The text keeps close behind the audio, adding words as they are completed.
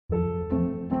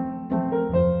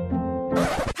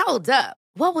Hold up.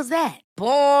 What was that?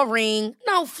 Boring.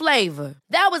 No flavor.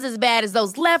 That was as bad as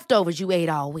those leftovers you ate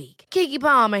all week. Keke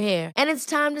Palmer here, and it's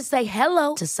time to say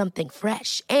hello to something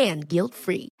fresh and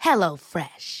guilt-free. Hello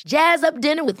Fresh. Jazz up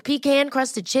dinner with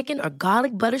pecan-crusted chicken or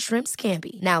garlic butter shrimp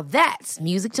scampi. Now that's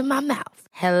music to my mouth.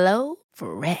 Hello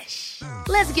Fresh.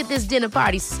 Let's get this dinner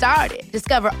party started.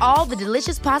 Discover all the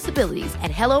delicious possibilities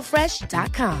at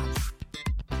hellofresh.com.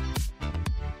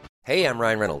 Hey, I'm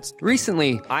Ryan Reynolds.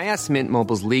 Recently, I asked Mint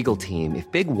Mobile's legal team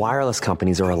if big wireless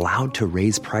companies are allowed to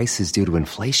raise prices due to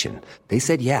inflation. They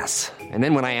said yes. And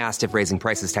then when I asked if raising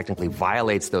prices technically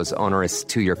violates those onerous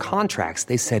two-year contracts,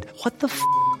 they said, "What the f***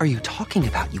 are you talking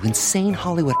about, you insane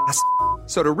Hollywood ass f-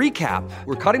 So to recap,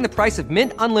 we're cutting the price of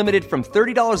Mint Unlimited from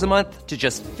 $30 a month to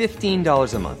just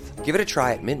 $15 a month. Give it a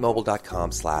try at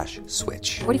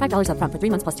mintmobile.com/switch. $45 up front for 3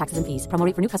 months plus taxes and fees. Promo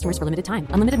rate for new customers for limited time.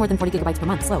 Unlimited more than 40 gigabytes per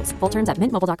month. Slows full terms at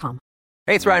mintmobile.com.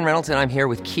 Hey, it's Ryan Reynolds, and I'm here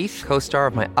with Keith, co-star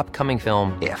of my upcoming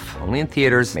film, If, only in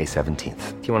theaters May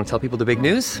 17th. Do you want to tell people the big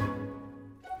news?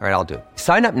 All right, I'll do it.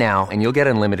 Sign up now and you'll get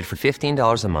unlimited for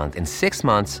 $15 a month and 6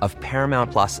 months of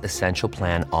Paramount Plus Essential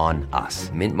Plan on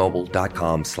us.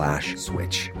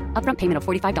 mintmobile.com/switch. Upfront payment of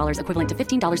 $45 equivalent to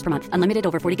 $15 per month. Unlimited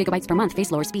over 40 gigabytes per month.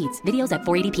 Face lower speeds. Videos at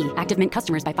 480p. Active Mint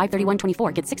customers by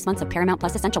 531.24 get 6 months of Paramount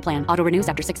Plus Essential Plan. Auto renews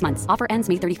after 6 months. Offer ends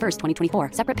May 31st, 2024.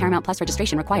 Separate Paramount Plus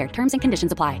registration required. Terms and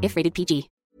conditions apply if rated PG.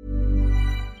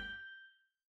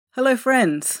 Hello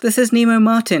friends, this is Nemo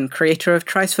Martin, creator of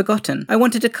Thrice Forgotten. I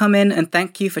wanted to come in and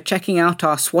thank you for checking out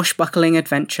our swashbuckling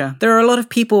adventure. There are a lot of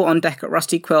people on deck at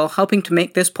Rusty Quill helping to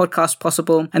make this podcast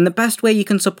possible, and the best way you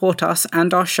can support us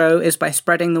and our show is by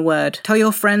spreading the word. Tell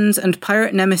your friends and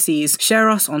pirate nemesis, share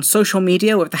us on social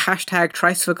media with the hashtag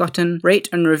Thrice Forgotten, rate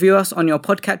and review us on your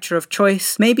podcatcher of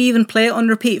choice, maybe even play it on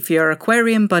repeat for your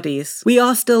aquarium buddies. We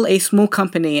are still a small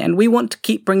company, and we want to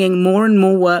keep bringing more and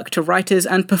more work to writers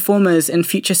and performers in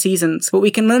future seasons, but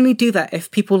we can only do that if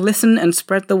people listen and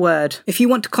spread the word. If you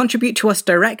want to contribute to us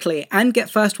directly and get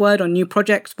first word on new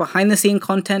projects, behind-the-scene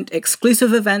content,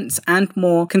 exclusive events, and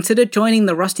more, consider joining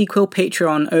the Rusty Quill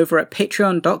Patreon over at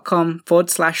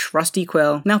patreon.com/Rusty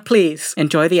Quill. Now please,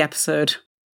 enjoy the episode.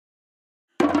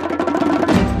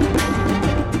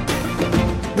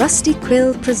 Rusty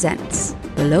Quill presents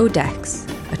Below Decks,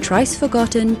 a Thrice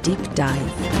Forgotten deep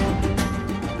dive.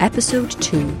 Episode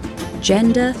 2,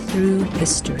 Gender Through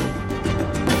History.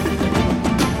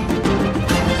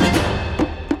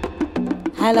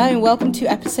 Hello and welcome to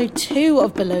episode 2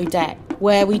 of Below Deck,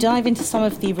 where we dive into some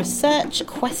of the research,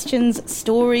 questions,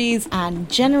 stories, and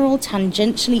general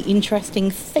tangentially interesting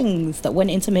things that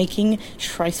went into making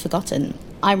Thrice Forgotten.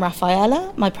 I'm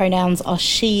Rafaela, my pronouns are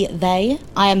she, they.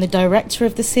 I am the director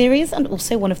of the series and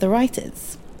also one of the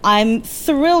writers. I'm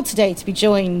thrilled today to be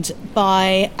joined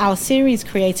by our series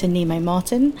creator Nemo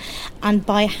Martin and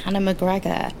by Hannah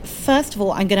McGregor. First of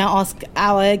all, I'm going to ask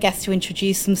our guests to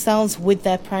introduce themselves with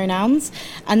their pronouns,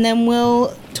 and then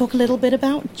we'll talk a little bit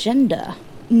about gender.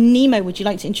 Nemo, would you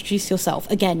like to introduce yourself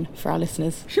again for our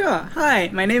listeners? Sure. Hi,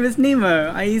 my name is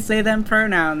Nemo. I use they, them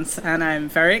pronouns, and I'm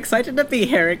very excited to be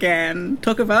here again.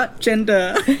 Talk about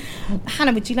gender.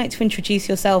 Hannah, would you like to introduce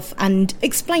yourself and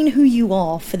explain who you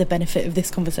are for the benefit of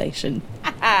this conversation?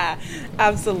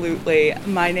 Absolutely.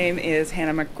 My name is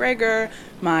Hannah McGregor.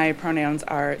 My pronouns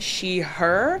are she,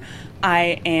 her.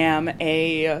 I am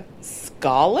a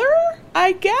scholar,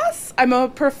 I guess. I'm a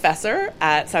professor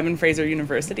at Simon Fraser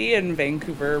University in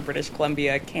Vancouver, British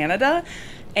Columbia, Canada.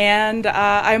 And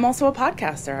I'm also a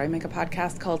podcaster. I make a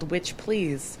podcast called Witch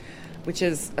Please, which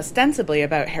is ostensibly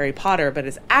about Harry Potter, but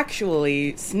is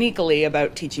actually sneakily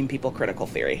about teaching people critical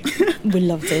theory. We'd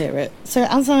love to hear it. So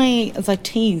as I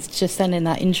teased just then in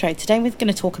that intro, today we're going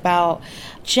to talk about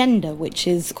gender, which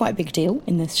is quite a big deal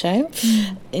in this show,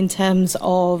 in terms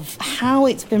of how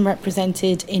it's been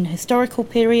represented in historical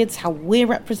periods, how we're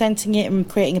representing it and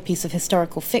creating a piece of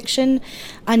historical fiction,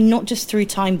 and not just through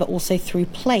time but also through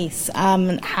place,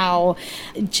 how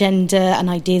gender and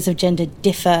ideas of gender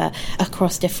differ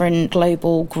across different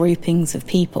global groupings of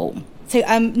people. So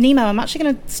Nemo, I'm actually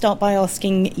going to start by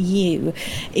asking you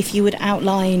if you would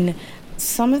outline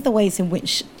some of the ways in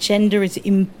which gender is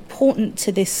important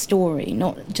to this story,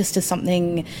 not just as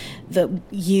something that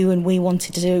you and we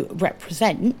wanted to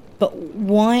represent, but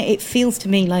why it feels to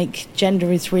me like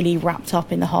gender is really wrapped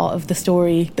up in the heart of the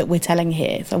story that we're telling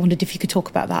here. So I wondered if you could talk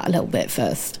about that a little bit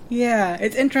first. Yeah,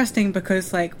 it's interesting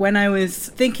because when I was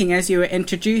thinking as you were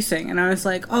introducing, and I was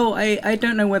like, I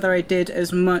don't know whether I did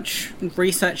as much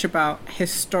research about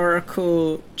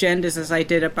historical genders as I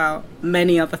did about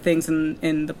many other things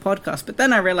in the podcast, but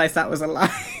then I realized that was a lie.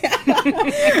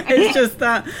 It's just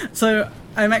that. So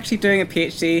I'm actually doing a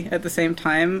PhD at the same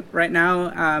time right now,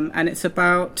 and it's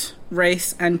about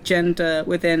race and gender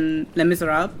within Les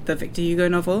Miserables, the Victor Hugo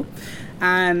novel.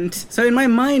 And so in my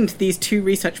mind, these two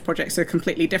research projects are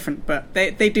completely different, but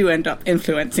they do end up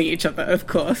influencing each other, of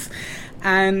course.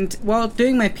 And while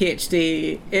doing my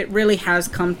PhD, it really has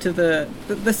come to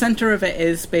the center of it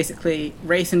is basically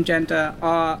race and gender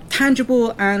are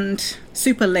tangible and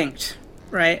super linked,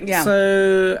 right? Yeah.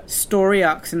 So story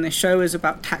arcs in the show is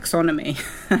about taxonomy.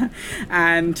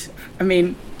 And I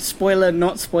mean, spoiler,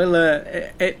 not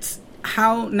spoiler, it's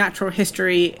how natural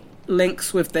history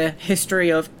links with the history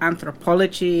of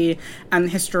anthropology and the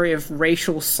history of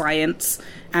racial science,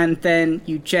 and then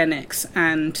eugenics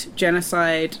and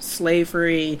genocide,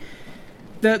 slavery,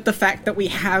 the fact that we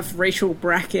have racial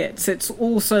brackets. It's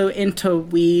also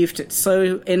interweaved, it's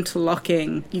so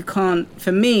interlocking. You can't,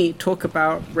 for me, talk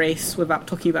about race without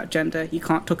talking about gender. You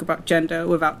can't talk about gender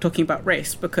without talking about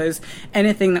race, because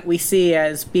anything that we see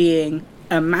as being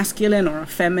a masculine or a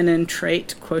feminine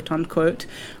trait, quote unquote,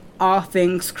 are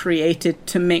things created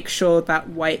to make sure that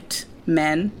white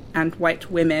men and white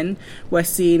women were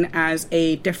seen as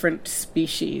a different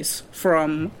species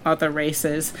from other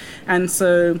races. And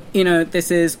so, you know,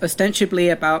 this is ostensibly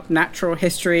about natural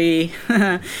history.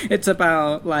 It's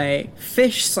about like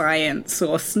fish science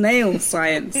or snail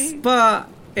science, but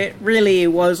it really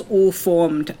was all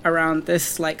formed around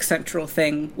this like central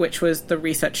thing, which was the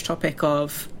research topic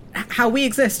of how we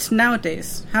exist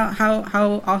nowadays,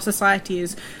 how our society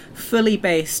is fully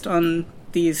based on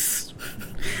these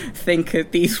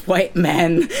these white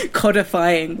men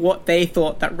codifying what they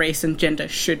thought that race and gender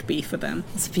should be for them.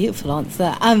 That's a beautiful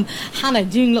answer. Hannah,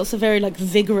 doing lots of very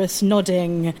vigorous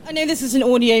nodding. I know this is an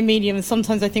audio medium, and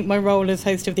sometimes I think my role as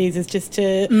host of these is just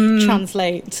to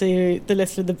translate to the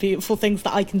listener the beautiful things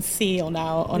that I can see on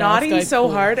our nodding Skype so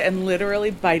call. hard and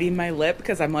literally biting my lip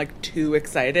because I'm too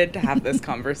excited to have this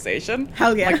conversation.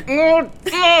 Hell yeah.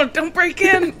 Oh, don't break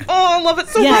in. Oh, I love it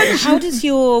so much. How does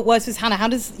your, Hannah, how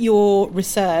does your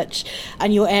research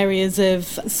and your areas of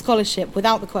scholarship,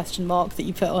 without the question mark that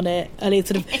you put on it earlier,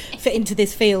 sort of fit into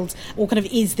this field, or kind of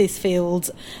is this field?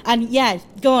 And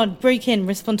go on, break in,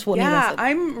 respond to what Nima said.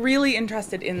 I'm really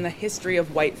interested in the history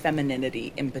of white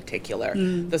femininity in particular,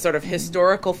 the sort of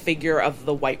historical figure of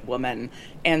the white woman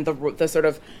and the sort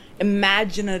of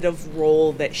imaginative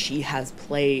role that she has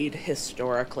played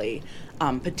historically,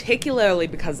 particularly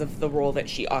because of the role that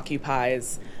she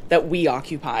occupies, that we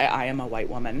occupy, I am a white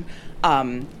woman,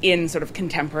 in sort of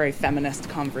contemporary feminist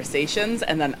conversations,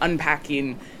 and then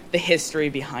unpacking the history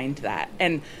behind that.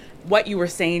 And what you were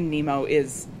saying, Nemo,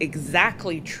 is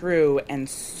exactly true and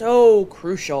so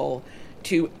crucial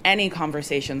to any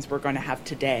conversations we're going to have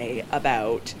today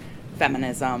about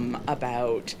feminism,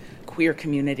 about queer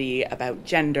community, about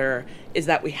gender, is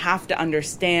that we have to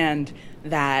understand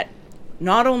that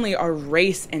not only are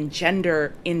race and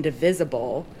gender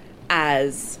indivisible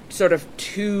as sort of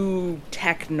two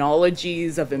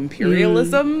technologies of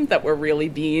imperialism that were really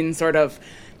being sort of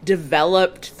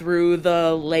developed through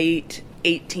the late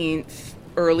 18th,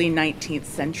 early 19th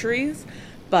centuries,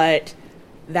 but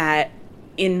that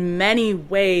in many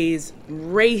ways,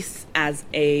 race as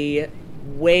a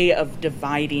way of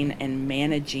dividing and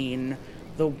managing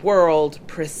the world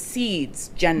precedes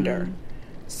gender.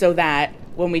 So that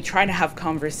when we try to have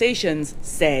conversations,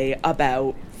 say,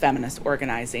 about feminist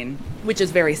organizing, which is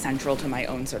very central to my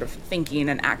own sort of thinking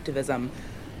and activism,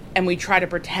 and we try to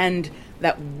pretend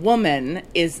that woman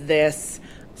is this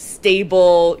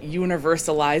stable,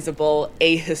 universalizable,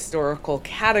 ahistorical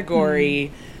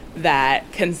category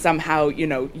that can somehow,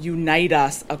 unite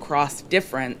us across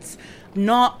difference.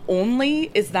 Not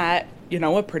only is that,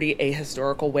 a pretty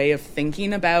ahistorical way of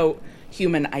thinking about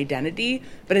human identity,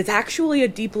 but it's actually a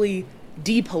deeply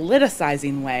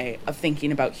depoliticizing way of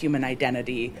thinking about human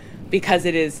identity, because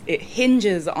it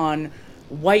hinges on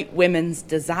white women's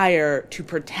desire to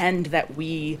pretend that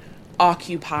we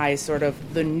occupy sort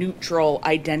of the neutral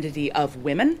identity of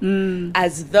women,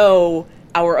 as though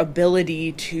our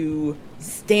ability to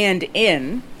stand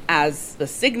in as the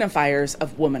signifiers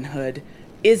of womanhood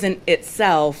isn't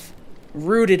itself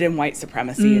rooted in white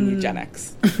supremacy and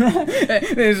eugenics.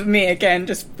 There's me again,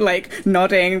 just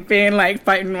nodding, being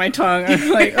biting my tongue.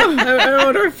 I'm I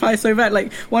want to reply so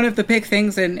bad. One of the big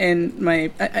things in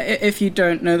my, if you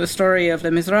don't know the story of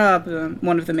Les Miserables,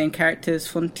 one of the main characters,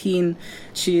 Fantine,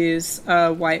 she is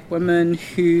a white woman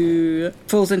who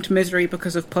falls into misery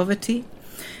because of poverty.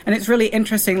 And it's really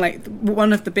interesting,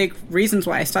 one of the big reasons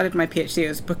why I started my PhD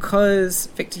is because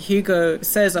Victor Hugo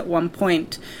says at one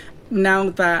point, now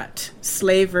that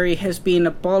slavery has been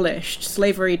abolished,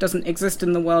 slavery doesn't exist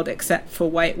in the world except for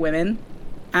white women.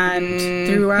 And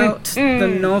throughout the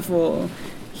novel,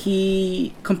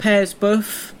 he compares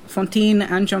both Fantine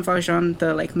and Jean Valjean,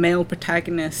 the like male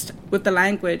protagonist, with the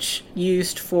language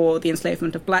used for the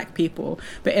enslavement of black people,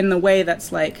 but in the way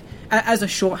that's like as a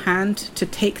shorthand to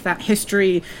take that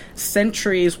history,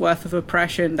 centuries worth of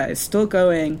oppression that is still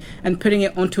going, and putting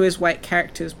it onto his white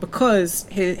characters, because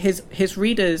his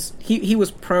readers, he was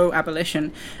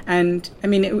pro-abolition, and I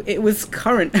mean it was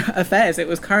current affairs. It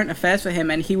was current affairs for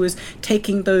him, and he was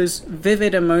taking those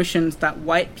vivid emotions that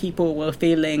white people were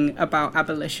feeling about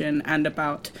abolition and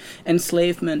about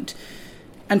enslavement,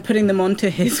 and putting them onto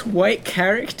his white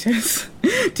characters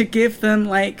to give them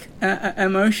like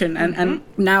emotion. And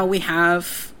now we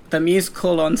have the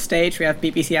musical on stage, we have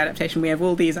BBC adaptation, we have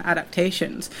all these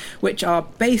adaptations which are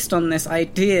based on this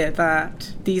idea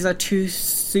that these are two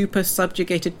super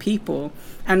subjugated people,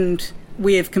 and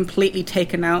we have completely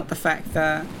taken out the fact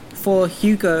that for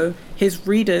Hugo, his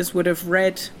readers would have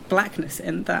read blackness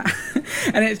in that.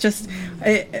 And it's just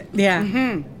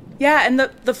Yeah, and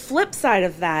the flip side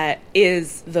of that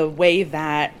is the way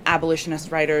that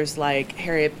abolitionist writers like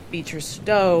Harriet Beecher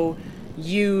Stowe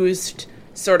used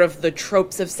sort of the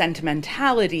tropes of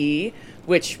sentimentality,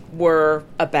 which were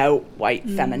about white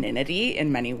femininity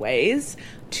in many ways,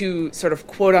 to sort of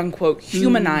quote-unquote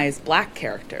humanize black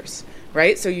characters,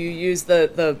 right? So you use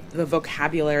the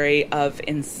vocabulary of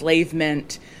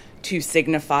enslavement to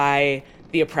signify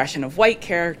the oppression of white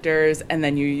characters, and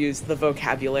then you use the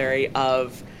vocabulary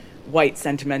of white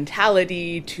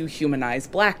sentimentality to humanize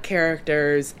black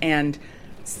characters. And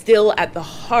still at the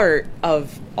heart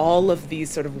of all of these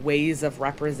sort of ways of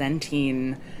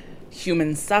representing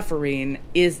human suffering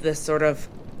is this sort of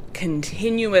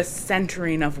continuous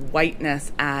centering of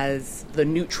whiteness as the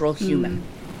neutral human.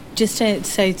 Just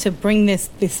to bring this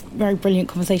very brilliant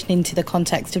conversation into the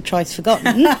context of Thrice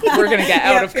Forgotten. We're going to get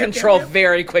out of control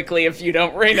very quickly if you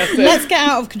don't rein us in. Let's get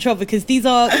out of control, because these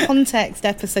are context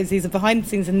episodes, these are behind the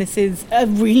scenes, and this is a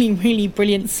really, really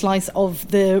brilliant slice of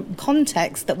the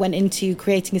context that went into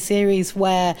creating a series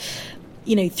where,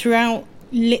 you know, throughout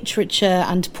literature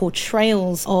and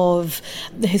portrayals of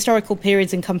the historical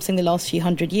periods encompassing the last few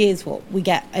hundred years, what we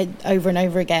get over and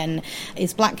over again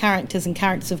is black characters and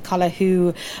characters of colour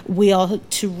who we are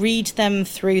to read them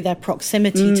through their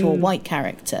proximity to a white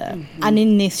character. And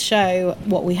in this show,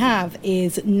 what we have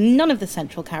is none of the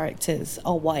central characters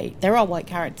are white. There are white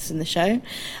characters in the show,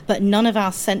 but none of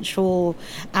our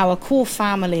core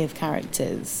family of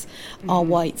characters are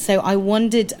white. So I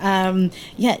wondered,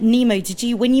 Nemo, did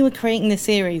you, when you were creating this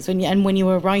series, when you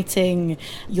were writing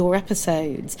your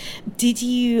episodes,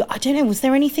 was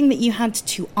there anything that you had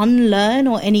to unlearn,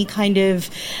 or any kind of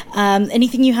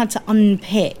anything you had to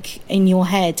unpick in your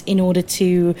head in order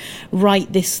to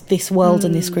write this world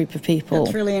and this group of people?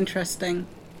 That's really interesting.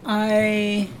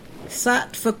 I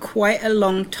sat for quite a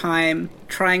long time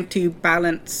trying to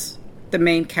balance the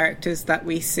main characters that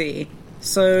we see.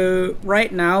 So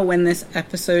right now, when this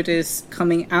episode is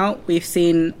coming out, we've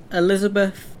seen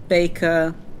Elizabeth,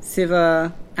 Baker,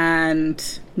 Siva,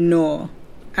 and Noor.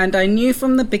 And I knew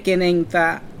from the beginning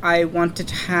that I wanted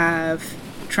to have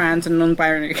trans and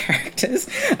non-binary characters.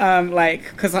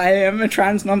 Because I am a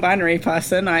trans non-binary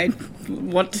person, I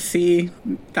want to see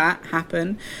that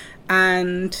happen.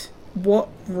 And what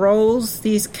roles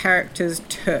these characters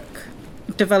took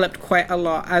developed quite a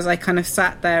lot as I kind of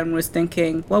sat there and was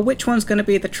thinking, well, which one's going to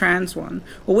be the trans one?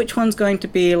 Or which one's going to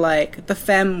be like the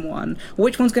femme one? Or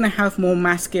which one's going to have more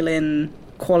masculine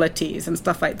qualities and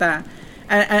stuff like that?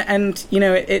 And you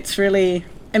know, it's really...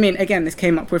 I mean, again, this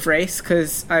came up with race,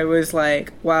 because I was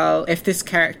like, well, if this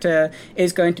character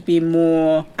is going to be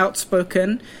more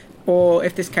outspoken, or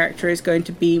if this character is going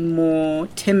to be more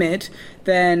timid,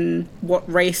 then what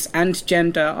race and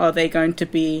gender are they going to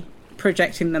be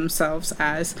projecting themselves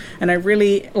as? And I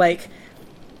really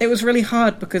it was really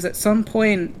hard, because at some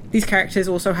point these characters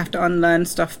also have to unlearn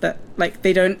stuff that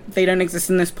they don't exist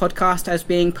in this podcast as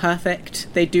being perfect.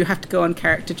 They do have to go on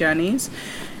character journeys.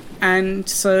 And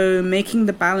so making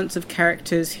the balance of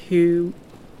characters who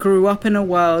grew up in a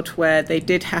world where they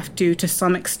did have to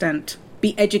some extent,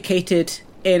 be educated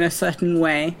in a certain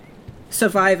way,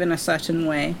 survive in a certain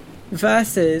way,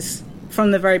 versus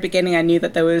from the very beginning I knew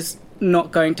that there was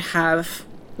not going to have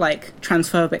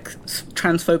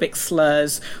transphobic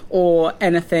slurs or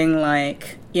anything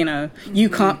like, you know, you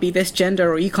can't be this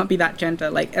gender or you can't be that gender.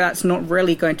 That's not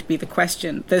really going to be the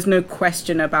question. There's no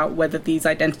question about whether these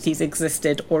identities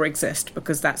existed or exist,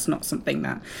 because that's not something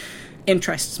that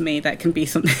interests me. That can be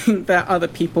something that other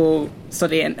people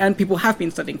study, and people have been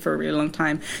studying for a really long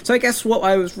time. So I guess what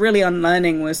I was really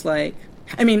unlearning was to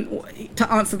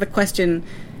answer the question,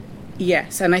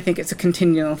 Yes, and I think it's a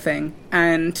continual thing.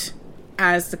 And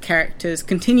as the characters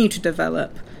continue to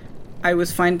develop, I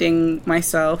was finding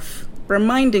myself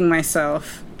reminding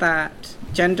myself that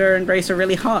gender and race are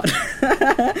really hard.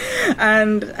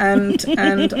 and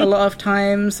a lot of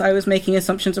times I was making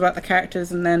assumptions about the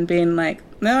characters and then being like,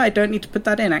 no, I don't need to put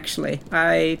that in, actually.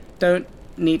 I don't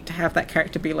need to have that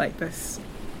character be like this.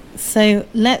 So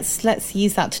let's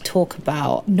use that to talk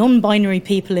about non-binary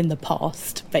people in the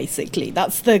past. Basically,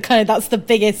 that's the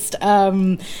biggest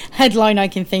headline I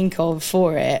can think of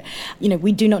for it. You know,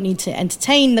 we do not need to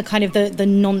entertain the kind of the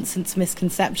nonsense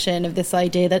misconception of this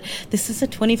idea that this is a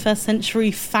 21st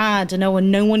century fad, and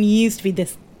no one used to be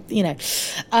this. You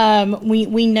know,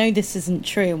 we know this isn't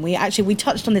true, and we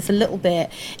touched on this a little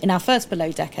bit in our first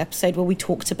Below Deck episode, where we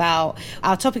talked about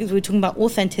our topic. We were talking about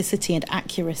authenticity and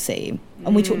accuracy,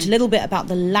 and we talked a little bit about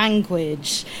the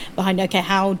language behind. Okay,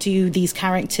 how do these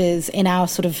characters in our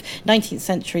sort of 19th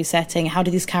century setting? How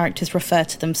do these characters refer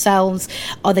to themselves?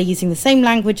 Are they using the same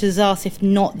language as us? If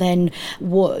not, then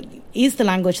what is the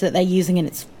language that they're using? And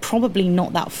it's probably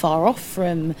not that far off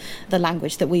from the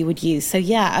language that we would use. So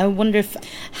yeah, I wonder if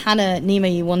Hannah, Nima,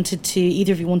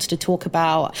 either of you wanted to talk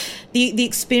about the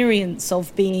experience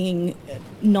of being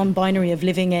non-binary, of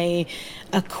living a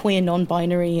queer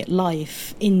non-binary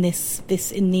life in this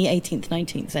in the 18th,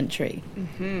 19th century.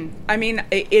 Mm-hmm. I mean,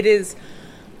 it is,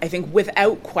 I think,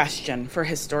 without question for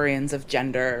historians of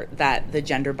gender that the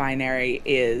gender binary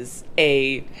is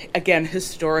again,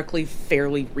 historically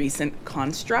fairly recent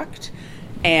construct.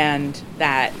 And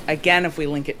that, again, if we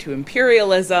link it to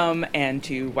imperialism and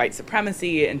to white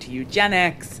supremacy and to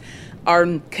eugenics,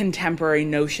 our contemporary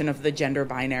notion of the gender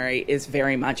binary is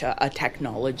very much a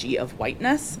technology of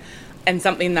whiteness, and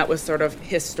something that was sort of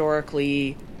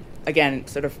historically, again,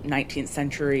 sort of 19th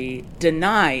century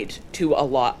denied to a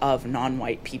lot of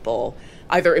non-white people,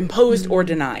 either imposed or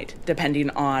denied, depending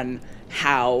on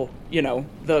how, you know,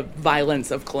 the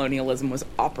violence of colonialism was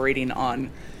operating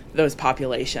on those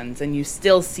populations. And you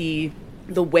still see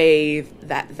the way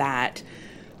that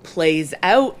plays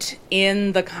out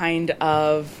in the kind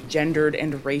of gendered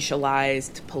and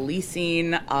racialized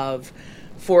policing of,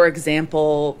 for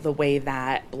example, the way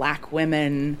that Black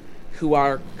women who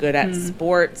are good at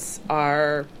sports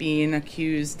are being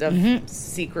accused of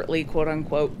secretly, quote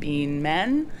unquote, being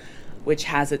men, which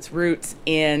has its roots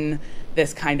in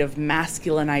this kind of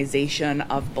masculinization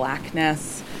of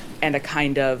Blackness and a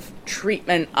kind of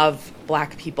treatment of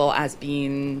Black people as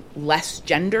being less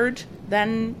gendered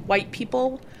than white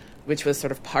people, which was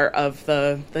sort of part of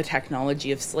the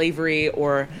technology of slavery,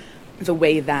 or the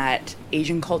way that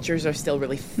Asian cultures are still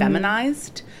really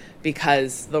feminized,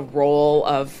 because the role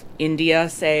of India,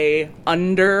 say,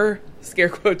 under, scare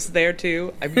quotes there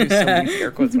too, I've used so many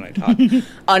scare quotes when I talk,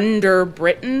 under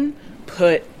Britain,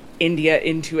 put India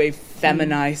into a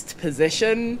feminized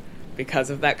position because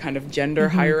of that kind of gender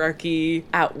hierarchy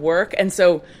at work. And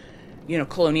so, you know,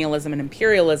 colonialism and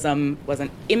imperialism was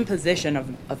an imposition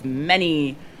of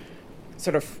many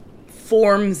sort of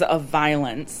forms of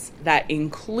violence that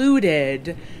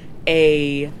included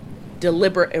a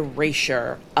deliberate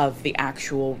erasure of the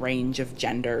actual range of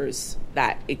genders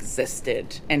that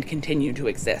existed and continue to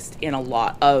exist in a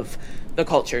lot of the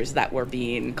cultures that were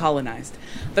being colonized.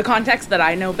 The context that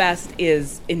I know best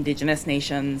is Indigenous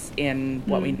nations in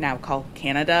what we now call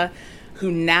Canada, who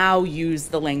now use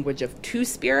the language of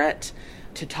Two-Spirit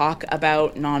to talk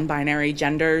about non-binary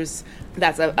genders.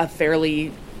 That's a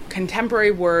fairly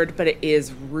contemporary word, but it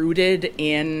is rooted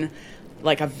in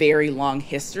like a very long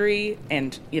history,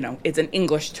 and, you know, it's an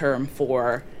English term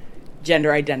for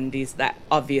gender identities that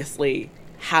obviously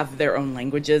have their own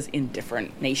languages in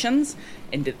different nations,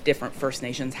 and different First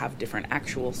Nations have different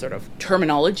actual sort of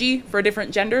terminology for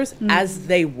different genders, as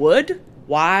they would.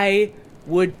 Why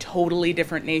would totally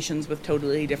different nations with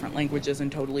totally different languages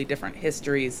and totally different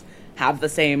histories have the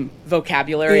same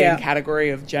vocabulary and category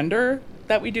of gender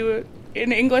that we do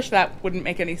in English? That wouldn't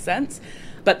make any sense.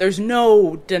 But there's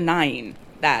no denying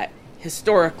that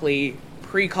historically,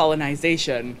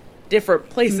 pre-colonization,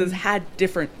 different places had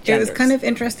different genders. It was kind of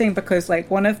interesting because, like,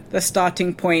 one of the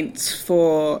starting points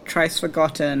for Thrice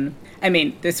Forgotten, I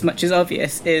mean, this much is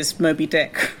obvious, is Moby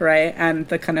Dick, right? And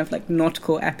the kind of, like,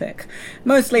 nautical epic.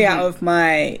 Mostly out of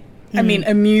my, I mean,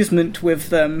 amusement with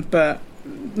them, but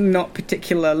not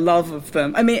particular love of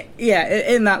them. I mean, yeah,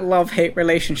 in that love-hate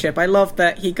relationship, I love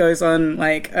that he goes on,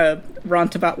 like, a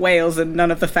rant about whales and none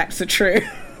of the facts are true.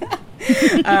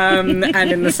 And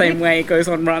in the same way goes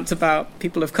on rants about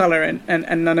people of colour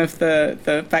and none of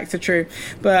the facts are true.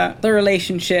 But the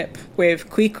relationship with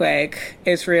Queequeg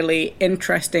is really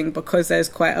interesting because there's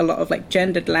quite a lot of, like,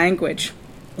 gendered language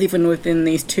even within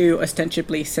these two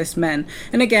ostensibly cis men.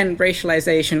 And again,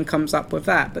 racialization comes up with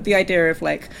that, but the idea of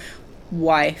like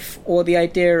wife, or the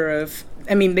idea of,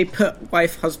 I mean, they put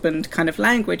wife-husband kind of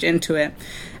language into it,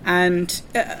 and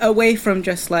away from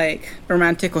just like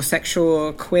romantic or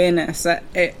sexual queerness,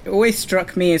 it always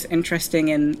struck me as interesting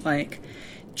in like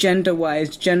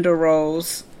gender-wise, gender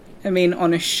roles. I mean,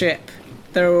 on a ship,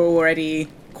 there are already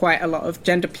quite a lot of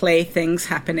gender play things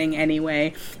happening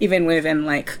anyway, even within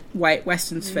like white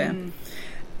Western sphere.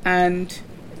 And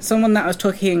someone that I was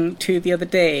talking to the other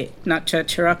day, Natcha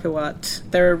Chirapawat,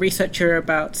 they're a researcher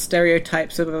about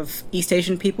stereotypes of East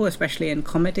Asian people, especially in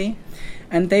comedy.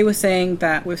 And they were saying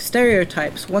that with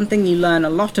stereotypes, one thing you learn a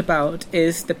lot about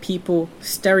is the people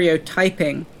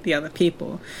stereotyping the other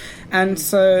people. And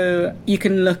so you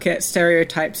can look at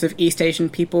stereotypes of East Asian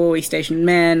people, East Asian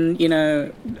men, you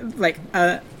know, like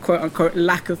a quote-unquote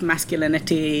lack of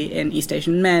masculinity in East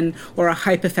Asian men, or a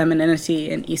hyperfemininity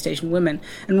in East Asian women.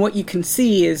 And what you can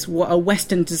see is what a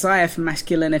Western desire for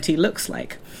masculinity looks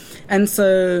like. And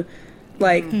so,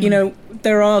 like, you know,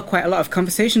 there are quite a lot of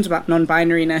conversations about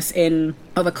non-binariness in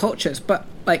other cultures, but,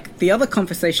 like, the other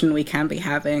conversation we can be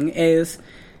having is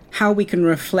how we can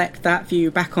reflect that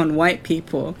view back on white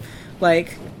people.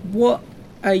 Like, what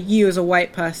are you as a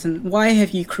white person, why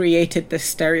have you created this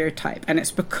stereotype? And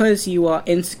it's because you are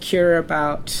insecure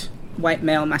about white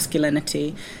male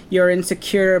masculinity. You're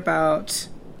insecure about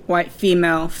white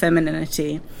female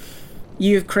femininity.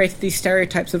 You've created these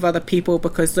stereotypes of other people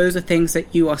because those are things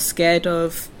that you are scared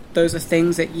of. Those are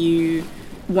things that you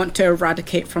want to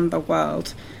eradicate from the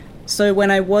world. So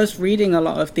when I was reading a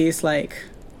lot of these, like,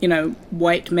 you know,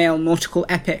 white male nautical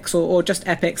epics, or just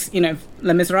epics, you know,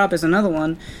 Les Miserables is another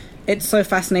one, it's so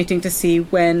fascinating to see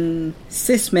when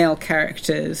cis male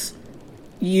characters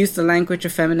use the language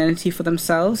of femininity for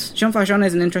themselves. Jean Valjean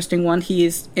is an interesting one. He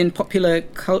is, in popular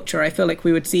culture, I feel like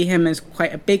we would see him as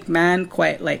quite a big man,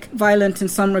 quite, like, violent in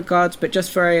some regards, but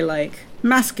just very, like,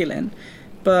 masculine.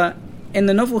 But in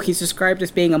the novel, he's described as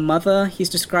being a mother. He's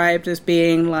described as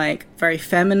being, like, very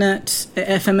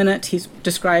effeminate. He's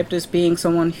described as being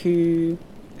someone who,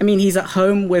 I mean, he's at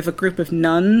home with a group of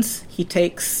nuns. He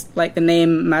takes, like, the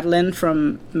name Madeleine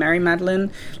from Mary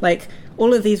Magdalene. Like,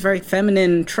 all of these very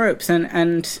feminine tropes.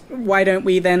 And why don't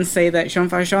we then say that Jean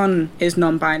Valjean is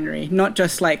non-binary? Not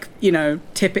just, like, you know,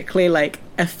 typically, like,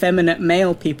 effeminate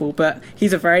male people, but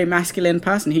he's a very masculine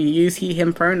person who use he,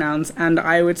 him pronouns. And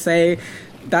I would say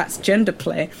that's gender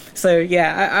play. So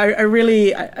yeah, I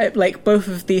really like both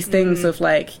of these things of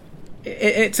like,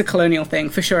 it's a colonial thing,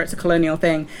 for sure, it's a colonial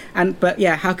thing. But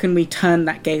yeah, how can we turn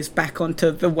that gaze back onto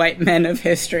the white men of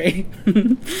history?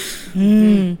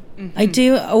 I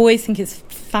do always think it's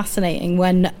fascinating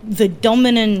when the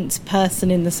dominant person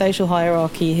in the social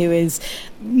hierarchy, who is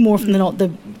more often than not the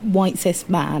white cis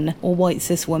man or white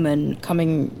cis woman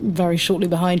coming very shortly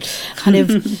behind, kind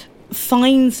of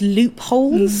finds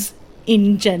loopholes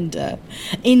in gender,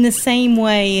 in the same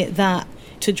way that,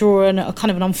 to draw a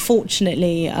kind of an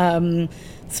unfortunately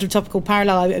sort of topical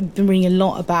parallel, I've been reading a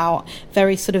lot about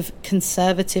very sort of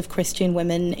conservative Christian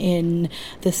women in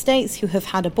the States who have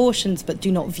had abortions but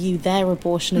do not view their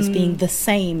abortion as being the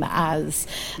same as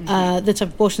the type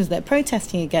of abortions they're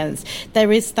protesting against. There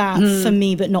is that for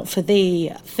me but not for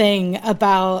thee thing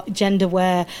about gender,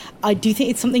 where I do think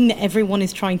it's something that everyone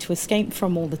is trying to escape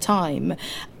from all the time.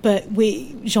 But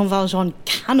Jean Valjean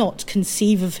cannot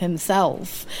conceive of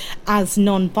himself as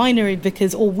non-binary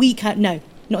because, or we can't, no,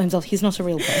 not himself, he's not a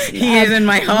real person. He is in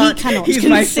my heart. We cannot He's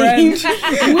my friend.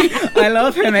 I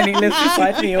love him and he lives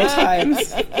beside me all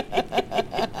times.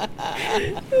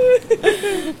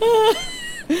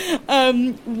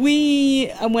 And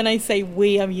when I say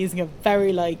we, I'm using a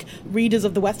very, like, readers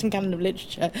of the Western canon of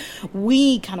literature,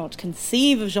 we cannot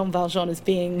conceive of Jean Valjean as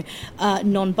being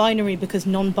non-binary, because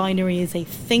non-binary is a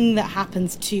thing that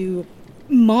happens to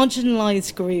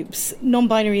marginalized groups.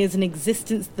 Non-binary is an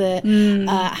existence that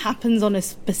happens on a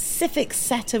specific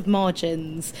set of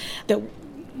margins that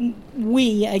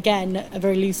we, again, a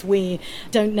very loose we,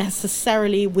 don't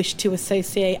necessarily wish to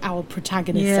associate our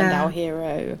protagonist and our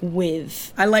hero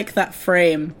with. I like that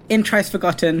frame. In Thrice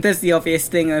Forgotten, there's the obvious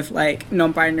thing of, like,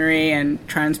 non-binary and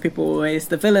trans people always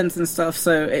the villains and stuff,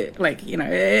 so,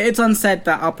 it's unsaid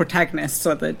that our protagonists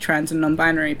are the trans and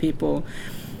non-binary people,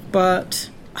 but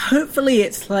hopefully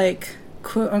it's, like,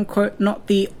 quote-unquote, not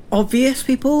the obvious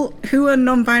people who are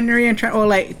non-binary and or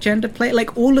like gender play,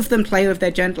 like all of them play with their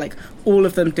gender, like all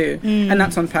of them do, and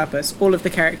that's on purpose. All of the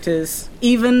characters,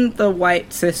 even the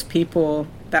white cis people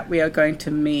that we are going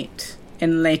to meet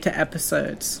in later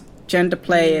episodes, gender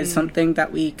play is something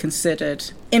that we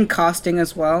considered in casting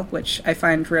as well, which I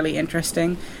find really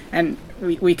interesting. And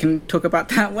we can talk about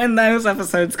that when those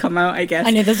episodes come out, I guess.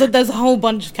 I know, there's a whole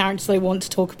bunch of characters I want to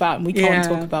talk about, and we can't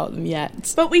talk about them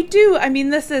yet. But we do. I mean,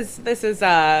 this is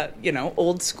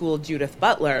old school Judith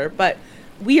Butler, but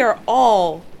we are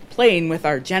all playing with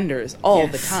our genders all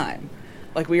the time.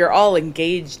 Like, we are all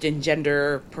engaged in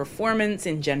gender performance,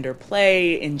 in gender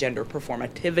play, in gender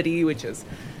performativity, which is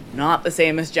not the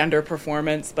same as gender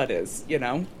performance, but is,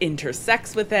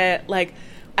 intersects with it. Like,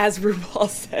 as RuPaul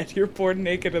said, you're born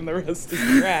naked and the rest is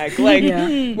drag. Like,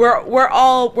 we're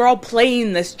all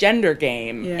playing this gender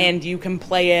game, and you can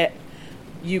play it.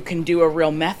 You can do a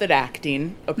real method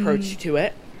acting approach to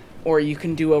it, or you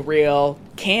can do a real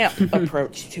camp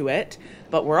approach to it.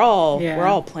 But we're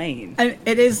all playing. And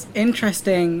it is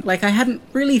interesting. Like, I hadn't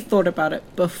really thought about it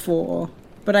before,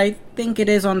 but I think it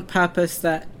is on purpose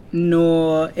that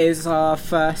Noor is our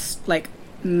first,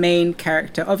 main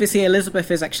character. Obviously, Elizabeth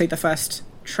is actually the first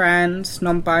trans,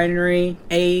 non-binary,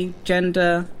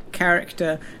 agender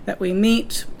character that we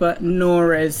meet, but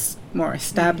Noor is more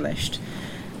established.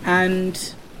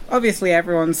 And obviously,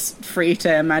 everyone's free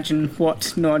to imagine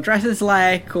what Noor dresses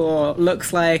like or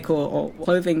looks like or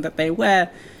clothing that they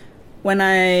wear. When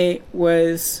I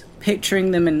was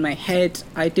picturing them in my head,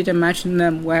 I did imagine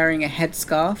them wearing a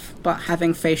headscarf, but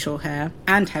having facial hair.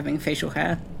 And having facial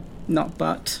hair. Not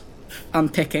but.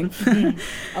 Unpicking.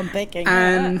 Unpicking.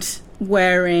 And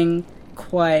wearing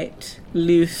quite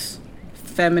loose,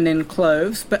 feminine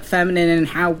clothes, but feminine in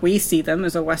how we see them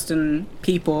as a Western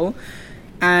people.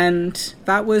 And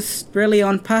that was really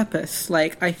on purpose.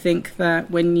 Like, I think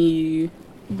that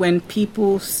when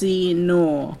people see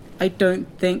Noor, I don't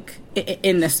think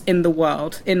in the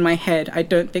world, in my head, I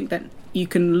don't think that you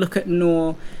can look at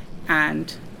Noor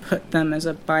and put them as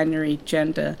a binary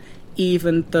gender,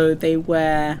 even though they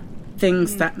wear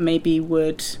things that maybe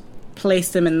would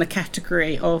place them in the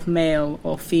category of male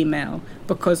or female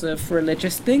because of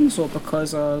religious things or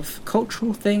because of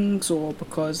cultural things or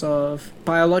because of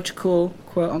biological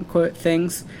quote-unquote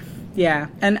things. Yeah,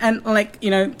 and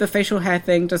the facial hair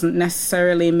thing doesn't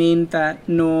necessarily mean that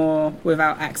Noor,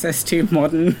 without access to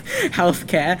modern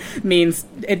healthcare,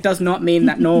 it does not mean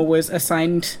that Noor was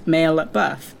assigned male at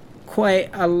birth. Quite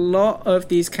a lot of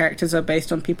these characters are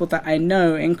based on people that I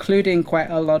know, including quite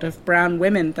a lot of brown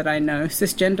women that I know,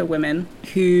 cisgender women,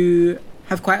 who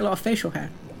have quite a lot of facial hair.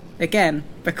 Again,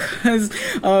 because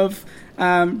of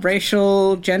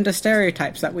racial gender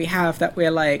stereotypes that we have, that we're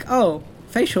like, oh,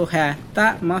 facial hair,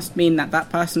 that must mean that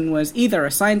person was either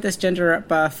assigned this gender at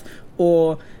birth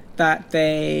or that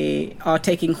they are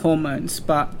taking hormones,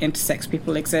 but intersex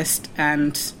people exist,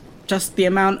 and just the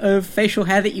amount of facial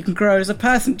hair that you can grow as a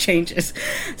person changes.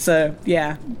 So,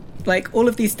 yeah, all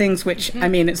of these things, which, I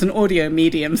mean, it's an audio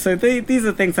medium, so these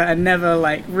are things that are never,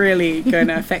 really going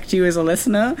to affect you as a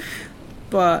listener,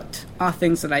 but are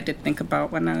things that I did think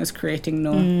about when I was creating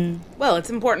Noor. Well, it's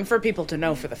important for people to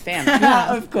know for the fans.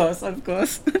 Yeah, of course.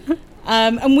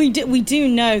 And we do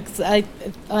know, because I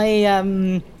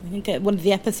think one of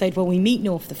the episodes where we meet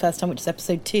Noor for the first time, which is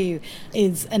episode 2,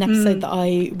 is an episode that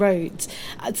I wrote.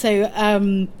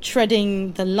 So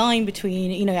treading the line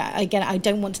between, again, I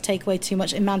don't want to take away too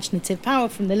much imaginative power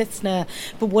from the listener,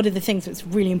 but what are the things that's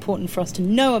really important for us to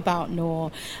know about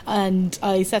Noor? And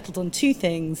I settled on 2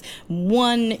 things.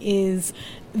 One is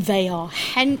they are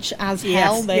hench as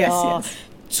hell. They are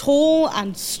tall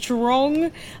and strong,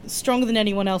 stronger than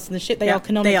anyone else on the ship. They are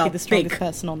canonically the strongest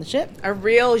person on the ship. A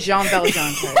real Jean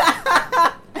Valjean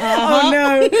type. Oh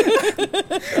no!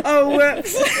 Oh,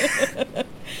 whoops!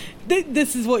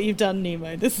 This is what you've done,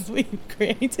 Nemo. This is what you've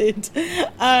created.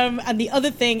 And the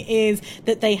other thing is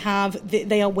that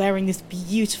they are wearing this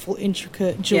beautiful,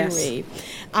 intricate jewelry,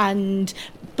 and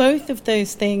both of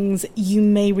those things you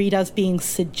may read as being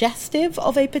suggestive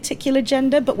of a particular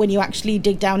gender, but when you actually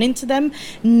dig down into them,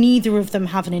 neither of them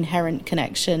have an inherent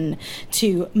connection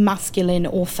to masculine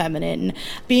or feminine.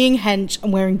 Being hench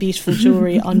and wearing beautiful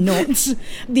jewelry are not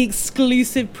the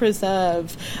exclusive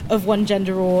preserve of one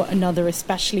gender or another,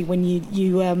 especially when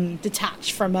you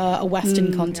detach from a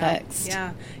Western context.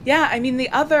 Yeah. I mean, the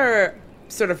other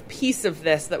sort of piece of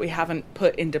this that we haven't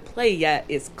put into play yet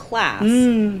is class.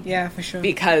 Yeah, for sure.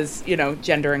 Because,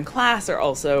 gender and class are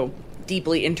also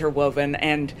deeply interwoven.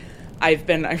 And I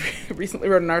recently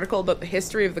wrote an article about the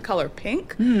history of the color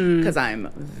pink, because I'm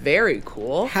very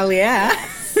cool. Hell yeah.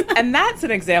 And that's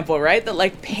an example, right?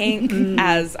 That pink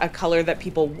as a color that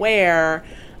people wear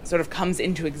sort of comes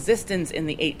into existence in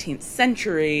the 18th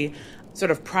century, sort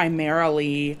of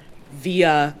primarily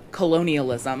via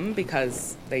colonialism,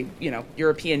 because they,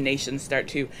 European nations start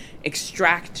to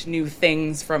extract new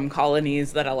things from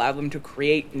colonies that allow them to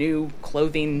create new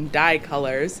clothing dye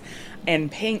colors.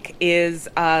 And pink is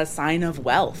a sign of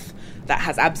wealth that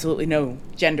has absolutely no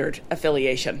gendered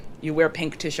affiliation. You wear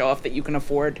pink to show off that you can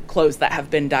afford clothes that have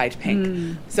been dyed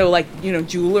pink. So,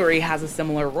 jewelry has a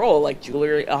similar role. Like,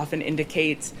 jewelry often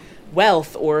indicates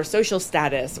wealth or social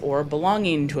status or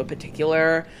belonging to a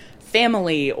particular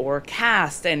family or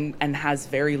caste, and has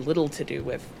very little to do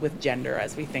with gender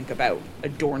as we think about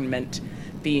adornment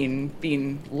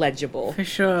being legible. For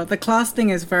sure. The class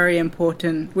thing is very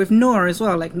important with Noor as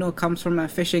well. Like, Noor comes from a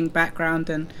fishing background,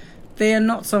 and they are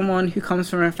not someone who comes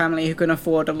from a family who can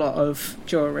afford a lot of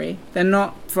jewelry. They're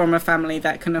not from a family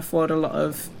that can afford a lot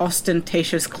of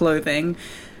ostentatious clothing.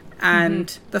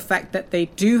 And the fact that they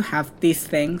do have these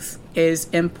things is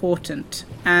important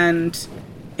and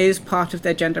is part of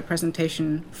their gender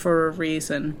presentation for a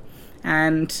reason.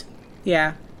 And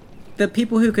yeah, the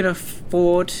people who can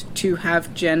afford to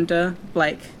have gender,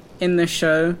 like in the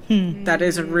show, that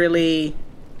is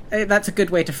that's a good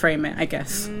way to frame it, I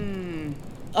guess.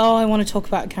 Oh, I want to talk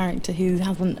about a character who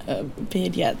hasn't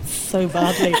appeared yet so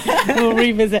badly. We'll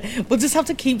revisit. We'll just have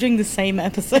to keep doing the same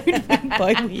episode week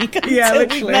by week until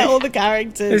we've met all the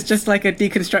characters. It's just like a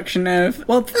deconstruction of,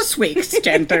 well, this week's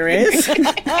gender is...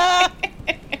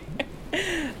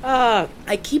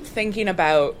 I keep thinking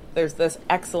about, there's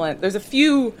a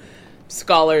few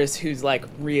scholars who's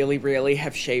really, really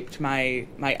have shaped my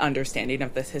understanding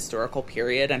of this historical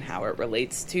period and how it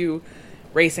relates to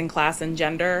race and class and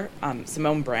gender.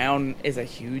 Simone Browne is a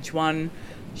huge one.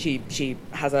 She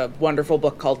has a wonderful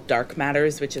book called Dark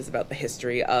Matters, which is about the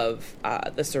history of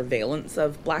the surveillance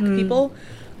of Black people,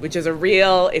 which is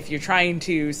if you're trying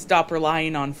to stop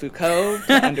relying on Foucault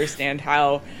to understand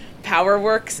how power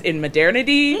works in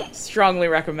modernity, strongly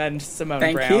recommend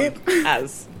Simone Browne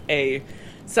as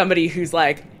somebody who's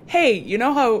like, hey, you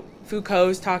know how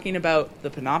Foucault's talking about the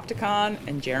Panopticon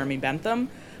and Jeremy Bentham?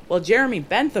 Well, Jeremy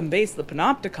Bentham based the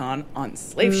Panopticon on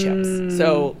slave ships.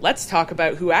 So let's talk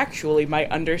about who actually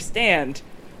might understand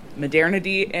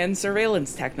modernity and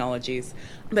surveillance technologies.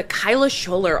 But Kyla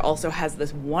Scholler also has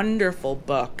this wonderful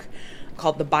book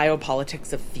called The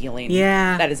Biopolitics of Feeling.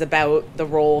 Yeah. That is about the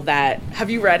role that... Have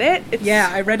you read it?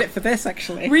 I read it for this,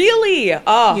 actually. Really?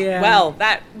 Oh, yeah. Well,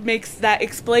 that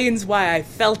explains why I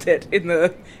felt it in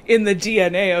the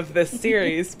DNA of this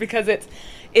series, because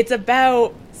it's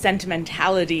about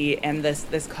sentimentality and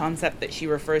this concept that she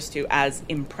refers to as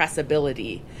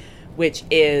impressibility, which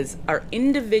is our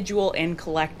individual and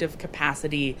collective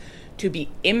capacity to be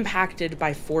impacted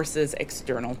by forces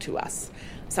external to us,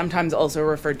 sometimes also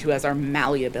referred to as our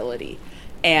malleability.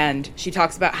 And she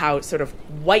talks about how sort of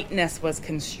whiteness was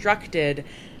constructed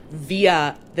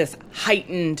via this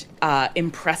heightened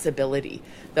impressibility,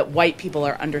 that white people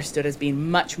are understood as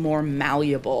being much more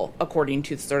malleable, according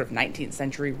to sort of 19th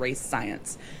century race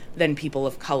science, than people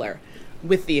of color,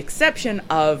 with the exception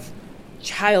of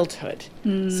childhood.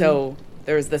 So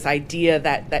there's this idea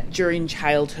that during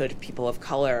childhood, people of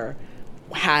color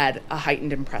had a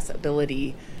heightened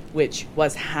impressibility, which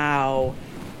was how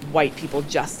white people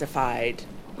justified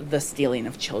the stealing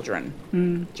of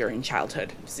children during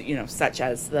childhood, such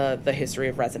as the history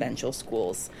of residential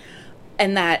schools.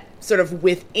 And that sort of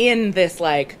within this,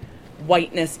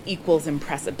 whiteness equals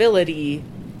impressibility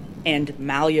and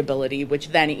malleability, which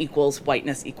then equals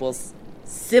whiteness equals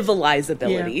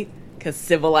civilizability, because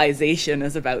civilization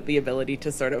is about the ability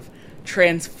to sort of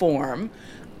transform.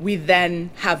 We then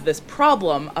have this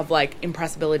problem of,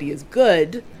 impressibility is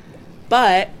good,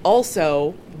 but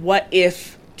also, what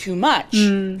if too much?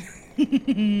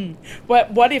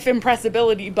 What if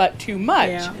impressibility but too much?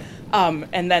 Yeah.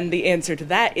 And then the answer to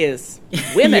that is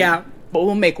women. But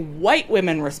we'll make white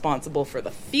women responsible for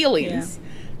the feelings,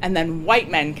 and then white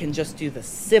men can just do the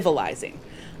civilizing.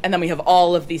 And then we have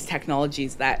all of these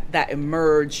technologies that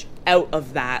emerge out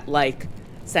of that, like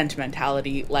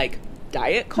sentimentality, like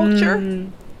diet culture.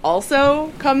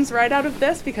 Also comes right out of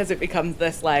this, because it becomes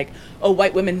this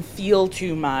white women feel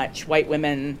too much, white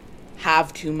women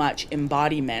have too much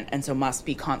embodiment, and so must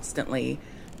be constantly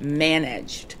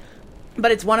managed.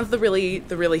 But it's one of the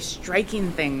really striking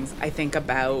things, I think,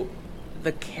 about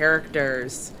the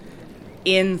characters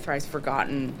in Thrice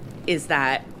Forgotten, is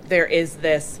that there is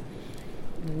this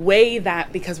way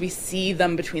that, because we see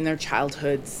them between their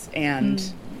childhoods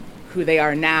and who they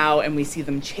are now, and we see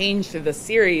them change through the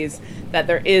series, that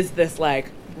there is this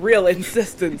real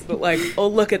insistence that oh,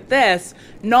 look at this.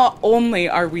 Not only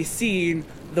are we seeing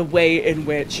the way in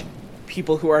which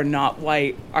people who are not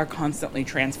white are constantly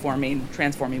transforming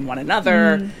one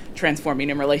another, transforming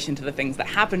in relation to the things that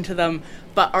happen to them,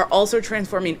 but are also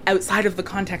transforming outside of the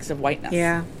context of whiteness.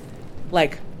 Yeah.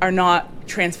 Like, are not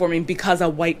transforming because a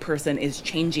white person is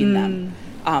changing them,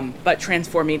 but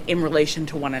transforming in relation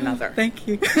to one another. Thank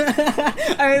you.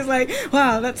 I was like,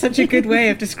 wow, that's such a good way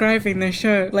of describing the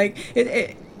show. Like,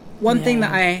 one thing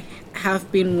that I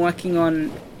have been working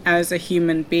on as a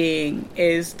human being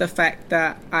is the fact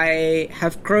that I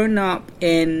have grown up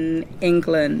in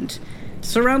England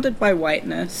surrounded by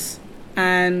whiteness,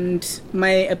 and my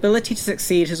ability to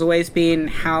succeed has always been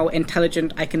how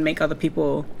intelligent I can make other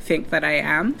people think that I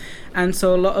am. And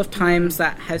so a lot of times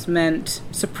that has meant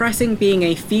suppressing being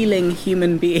a feeling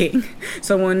human being,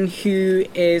 someone who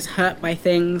is hurt by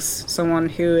things, someone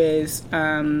who is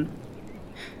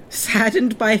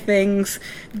saddened by things,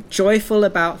 joyful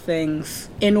about things,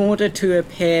 in order to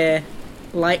appear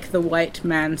like the white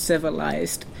man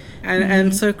civilized.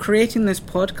 And so creating this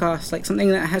podcast, like, something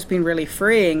that has been really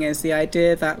freeing is the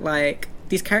idea that, like,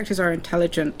 these characters are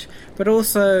intelligent, but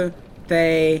also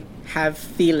they have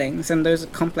feelings, and those are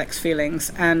complex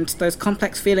feelings. And those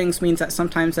complex feelings means that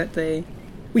sometimes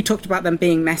we talked about them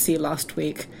being messy last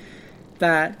week,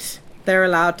 that they're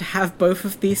allowed to have both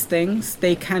of these things.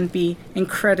 They can be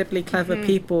incredibly clever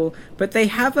people, but they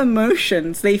have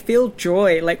emotions. They feel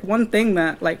joy. Like, one thing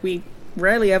that, like, we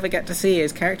rarely ever get to see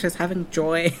is characters having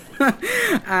joy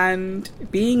and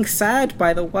being sad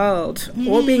by the world,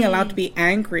 or being allowed to be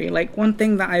angry. Like, one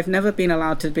thing that I've never been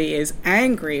allowed to be is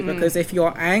angry, because if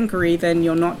you're angry, then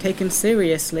you're not taken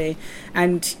seriously,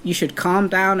 and you should calm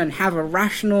down and have a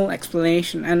rational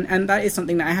explanation. And that is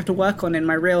something that I have to work on in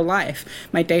my real life.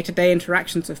 My day-to-day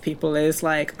interactions with people is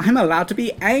like, I'm allowed to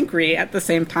be angry at the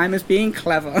same time as being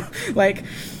clever. Like,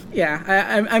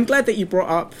 yeah, I'm glad that you brought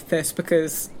up this,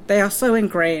 because they are so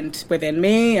ingrained within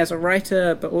me as a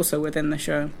writer, but also within the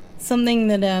show. Something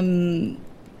that,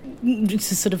 to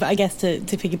sort of, I guess, to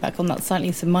piggyback on that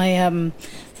slightly, so my,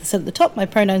 so at the top, my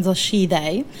pronouns are she,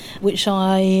 they, which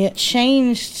I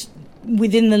changed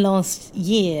within the last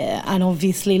year, and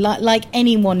obviously, like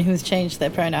anyone who has changed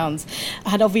their pronouns,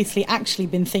 had obviously actually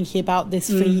been thinking about this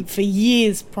for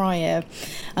years prior,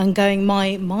 and going,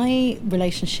 my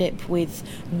relationship with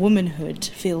womanhood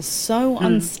feels so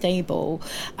unstable,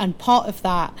 and part of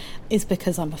that is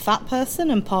because I'm a fat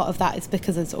person, and part of that is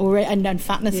because it's already, and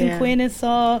fatness and queerness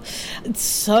are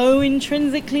so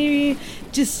intrinsically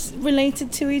just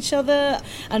related to each other,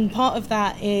 and part of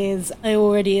that is I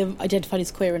already am identified as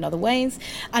queer in other ways.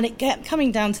 And it kept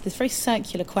coming down to this very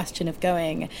circular question of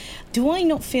going, do I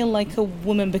not feel like a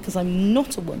woman because I'm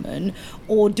not a woman,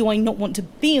 or do I not want to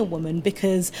be a woman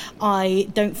because I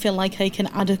don't feel like I can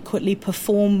adequately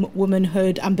perform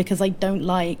womanhood, and because I don't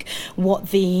like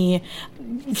what the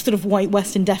sort of white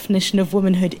Western definition of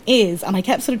womanhood is? And I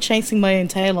kept sort of chasing my own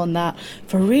tail on that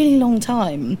for a really long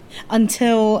time,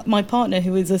 until my partner,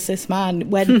 who is a cis man,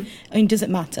 went, I mean, does it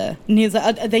matter? And he was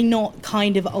like, are they not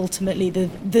kind of ultimately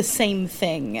the same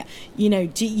thing? You know,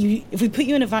 if we put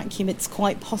you in a vacuum, it's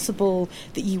quite possible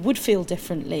that you would feel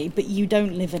differently, but you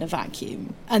don't live in a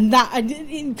vacuum. And that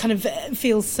it kind of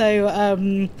feels so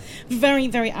very,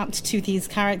 very apt to these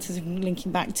characters,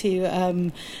 linking back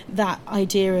to that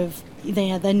idea of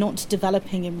they're not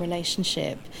developing in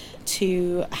relationship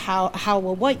to how a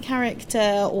white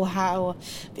character, or how,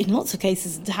 in lots of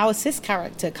cases, how a cis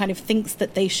character kind of thinks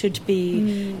that they should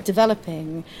be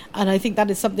developing. And I think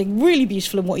that is something really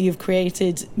beautiful in what you've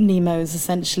created, Nemo, is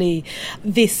essentially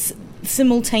this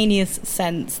simultaneous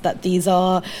sense that these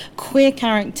are queer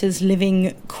characters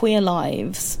living queer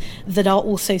lives that are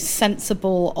also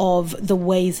sensible of the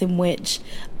ways in which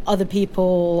other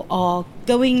people are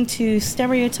going to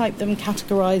stereotype them,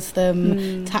 categorize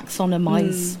them,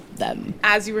 taxonomize them.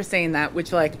 As you were saying that,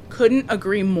 which, like, couldn't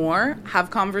agree more, have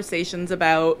conversations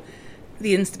about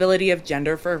the instability of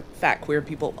gender for fat queer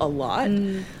people a lot,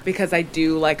 because I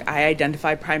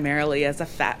identify primarily as a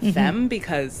fat femme,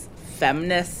 because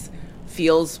femness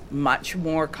feels much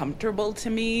more comfortable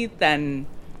to me than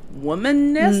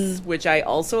womanness, which I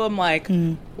also am like,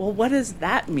 well, what does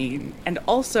that mean? And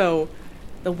also,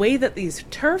 the way that these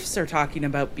TERFs are talking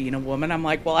about being a woman, I'm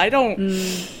like, well, I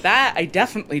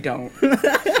definitely don't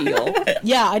feel.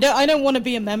 Yeah, I don't want to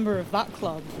be a member of that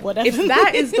club, whatever. If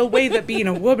that is the way that being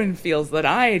a woman feels, then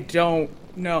I don't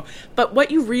know. But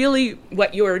what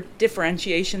your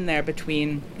differentiation there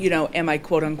between, you know, am I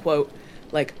quote unquote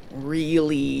like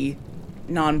really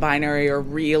non-binary, or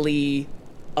really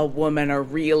a woman, or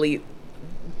really,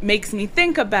 makes me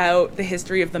think about the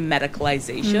history of the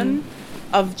medicalization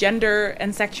of gender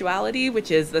and sexuality,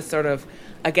 which is the sort of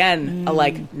again, a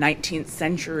like 19th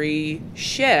century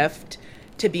shift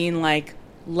to being like,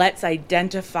 let's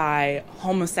identify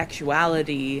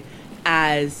homosexuality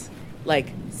as like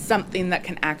something that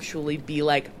can actually be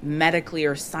like medically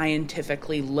or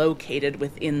scientifically located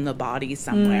within the body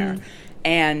somewhere.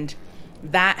 And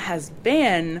that has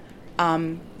been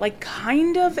like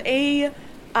kind of a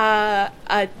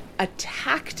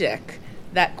tactic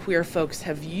that queer folks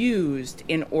have used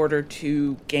in order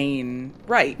to gain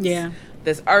rights. Yeah.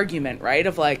 This argument, right,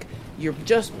 of like, you're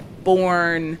just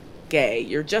born gay,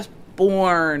 you're just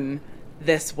born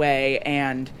this way,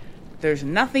 and there's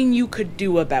nothing you could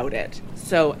do about it.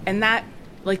 So, and that,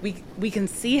 like, we can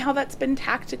see how that's been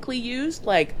tactically used.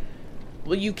 Like,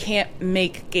 well, you can't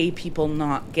make gay people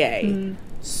not gay.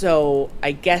 So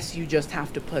I guess you just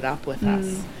have to put up with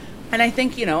us. And I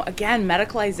think, you know, again,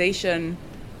 medicalization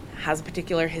has a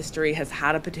particular history, has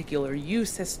had a particular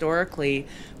use historically,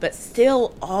 but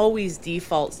still always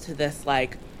defaults to this,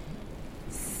 like,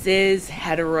 cis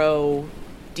hetero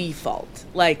default.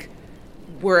 Like,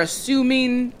 we're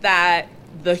assuming that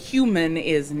the human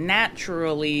is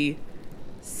naturally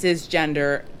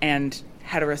cisgender and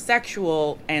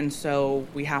heterosexual, and so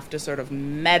we have to sort of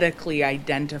medically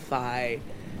identify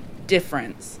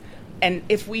difference. And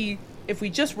if we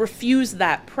just refuse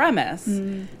that premise,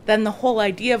 then the whole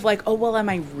idea of like, oh, well, am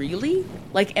I really?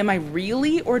 Like, am I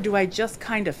really? Or do I just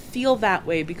kind of feel that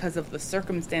way because of the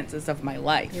circumstances of my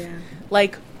life? Yeah.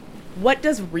 Like, what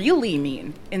does really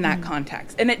mean in that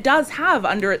context? And it does have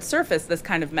under its surface this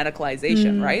kind of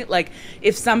medicalization, right? Like,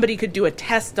 if somebody could do a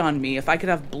test on me, if I could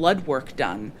have blood work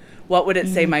done, what would it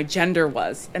say my gender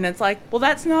was? And it's like, well,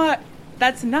 that's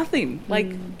nothing.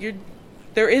 Like,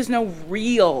 there is no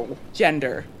real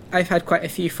gender. I've had quite a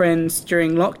few friends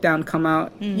during lockdown come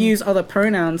out, use other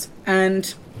pronouns,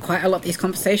 and quite a lot of these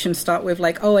conversations start with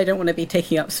like, oh, I don't want to be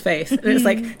taking up space. And it's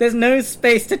like, there's no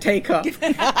space to take up.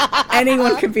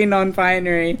 Anyone could be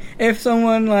non-binary. If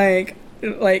someone like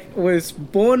was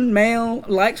born male,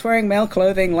 likes wearing male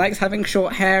clothing, likes having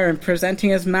short hair and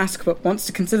presenting as masc, but wants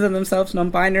to consider themselves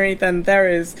non-binary, then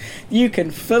you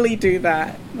can fully do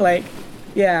that. Like,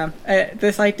 yeah,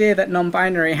 this idea that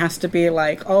non-binary has to be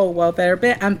like, oh, well, they're a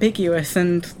bit ambiguous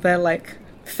and they're like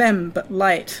femme but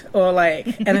light, or like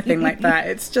anything like that.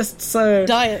 It's just so...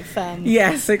 Diet femme.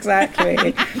 Yes,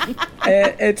 exactly.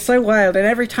 It's so wild. And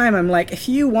every time I'm like, if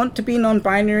you want to be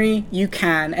non-binary, you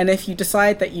can. And if you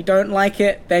decide that you don't like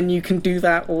it, then you can do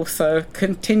that also.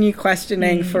 Continue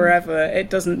questioning forever. It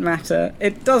doesn't matter.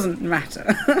 It doesn't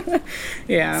matter.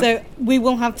 Yeah. So we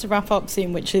will have to wrap up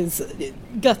soon, which is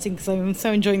gutting because I'm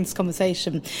so enjoying this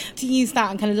conversation. To use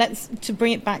that and kind of to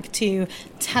bring it back to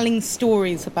telling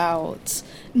stories about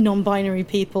non-binary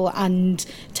people and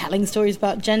telling stories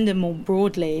about gender more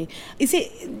broadly.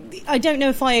 I don't know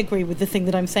if I agree with the thing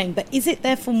that I'm saying, but is it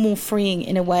therefore more freeing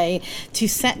in a way to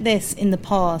set this in the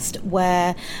past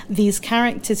where these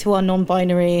characters who are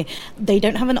non-binary, they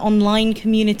don't have an online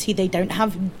community, they don't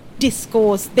have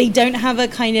discourse, they don't have a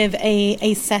kind of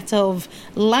a set of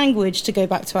language, to go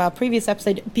back to our previous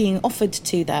episode, being offered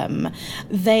to them.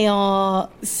 They are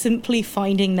simply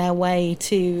finding their way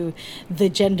to the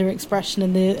gender expression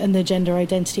and the gender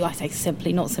identity. I say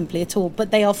simply, not simply at all,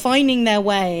 but they are finding their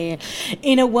way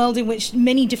in a world in which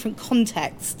many different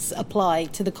contexts apply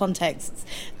to the contexts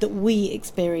that we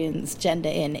experience gender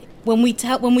in. When we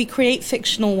create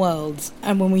fictional worlds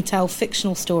and when we tell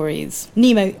fictional stories,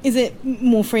 Nemo, is it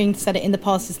more freeing to set it in the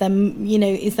past? Is there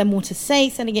more to say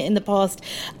setting it in the past?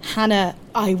 Hannah,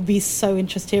 I would be so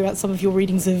interested to hear about some of your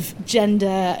readings of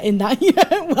gender in that.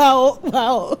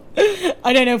 Well,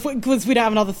 I don't know because we don't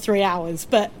have another 3 hours,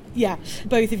 but yeah,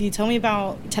 both of you, tell me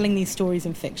about telling these stories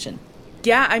in fiction.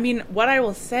 Yeah, I mean, what I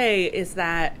will say is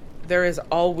that there is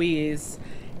always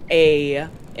a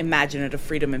imaginative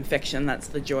freedom in fiction. That's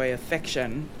the joy of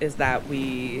fiction, is that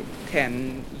we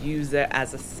can use it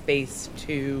as a space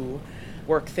to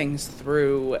work things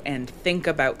through and think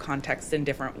about context in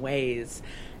different ways.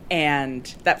 And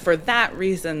that for that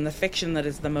reason, the fiction that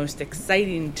is the most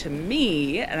exciting to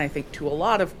me, and I think to a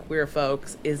lot of queer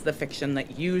folks, is the fiction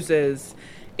that uses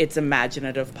its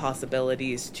imaginative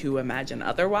possibilities to imagine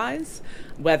otherwise,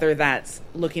 whether that's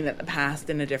looking at the past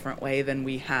in a different way than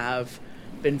we have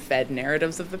been fed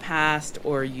narratives of the past,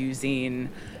 or using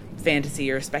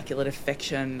fantasy or speculative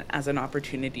fiction as an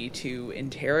opportunity to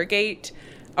interrogate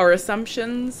our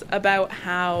assumptions about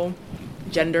how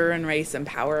gender and race and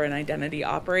power and identity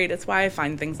operate. It's why I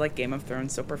find things like Game of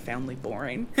Thrones so profoundly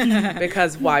boring.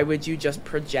 Because why would you just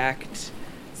project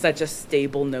such a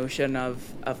stable notion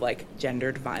of like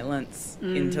gendered violence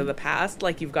into the past.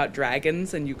 Like, you've got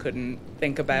dragons and you couldn't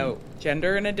think about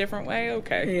gender in a different way.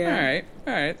 Okay. Yeah.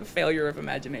 All right. The failure of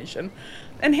imagination.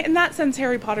 And in that sense,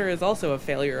 Harry Potter is also a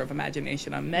failure of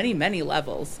imagination on many, many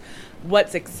levels.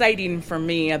 What's exciting for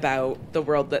me about the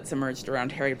world that's emerged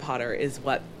around Harry Potter is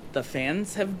what the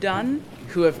fans have done,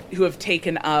 who have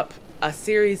taken up a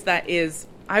series that is,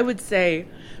 I would say,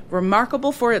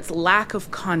 remarkable for its lack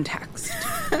of context,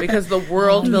 because the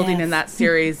world building in that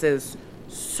series is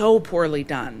so poorly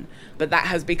done. But that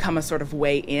has become a sort of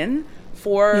way in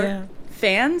for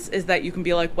fans, is that you can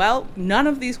be like, well, none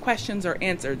of these questions are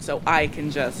answered, so I can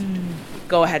just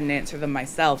go ahead and answer them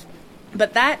myself.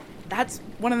 But that's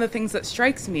one of the things that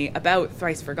strikes me about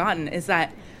Thrice Forgotten, is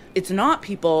that it's not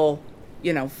people,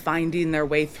 finding their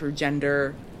way through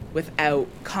gender without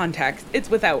context. It's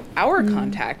without our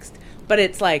context, but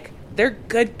it's like they're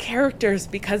good characters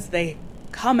because they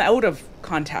come out of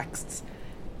contexts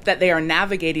that they are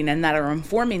navigating and that are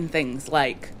informing things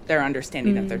like their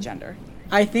understanding of their gender.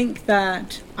 I think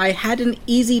that I had an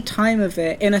easy time of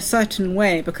it in a certain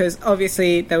way, because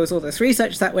obviously there was all this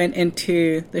research that went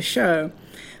into the show,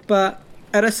 but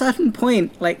at a certain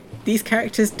point, like, these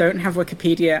characters don't have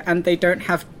Wikipedia and they don't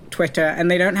have Twitter and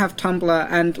they don't have Tumblr,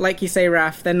 and like you say,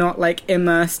 Raph, they're not like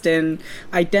immersed in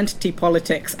identity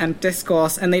politics and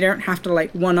discourse, and they don't have to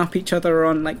like one up each other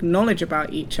on like knowledge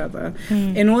about each other.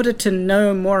 In order to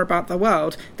know more about the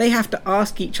world, they have to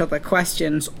ask each other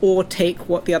questions or take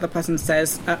what the other person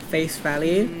says at face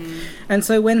value. And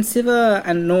so when Siva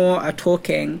and Noor are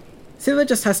talking, Siva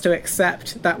just has to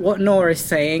accept that what Noor is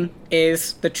saying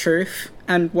is the truth,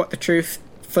 and what the truth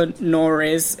for Noor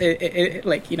is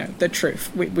the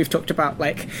truth. We've talked about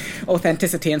like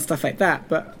authenticity and stuff like that,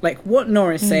 but like what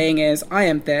Noor is saying is, I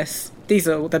am this, these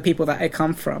are the people that I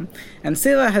come from. And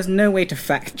Siva has no way to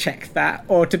fact check that,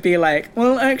 or to be like,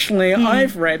 well, actually,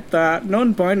 I've read that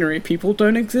non-binary people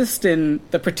don't exist in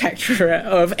the protectorate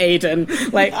of Aden.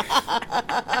 Like,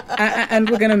 and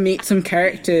we're going to meet some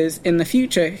characters in the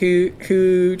future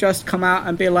who just come out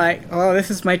and be like, oh, this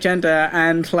is my gender,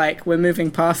 and like, we're moving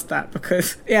past that,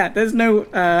 because, there's no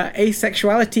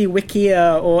asexuality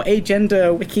wikia or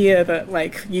agender wikia that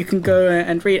like you can go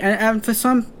and read. And for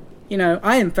some,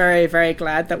 I am very, very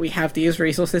glad that we have these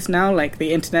resources now, like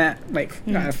the internet. Like,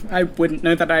 I wouldn't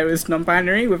know that I was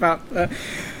non-binary without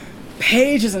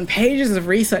pages and pages of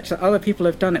research that other people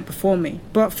have done it before me.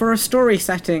 But for a story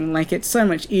setting, like, it's so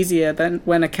much easier than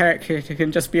when a character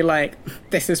can just be like,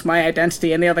 this is my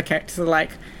identity, and the other characters are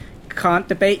like, can't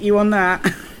debate you on that.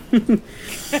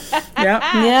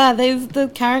 There's the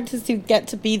characters who get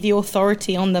to be the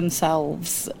authority on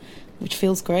themselves, which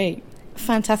feels great.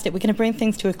 Fantastic. We're going to bring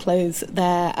things to a close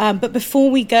there. But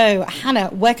before we go, Hannah,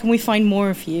 where can we find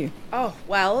more of you? Oh,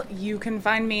 well, you can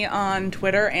find me on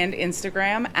Twitter and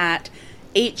Instagram at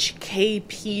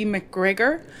HKP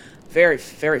McGregor. Very,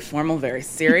 very formal, very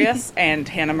serious, and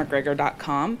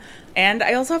HannahMcGregor.com. And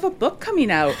I also have a book coming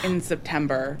out in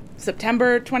September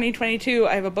 2022.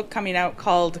 I have a book coming out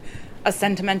called A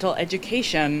Sentimental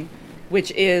Education,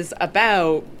 which is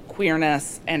about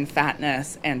queerness and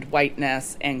fatness and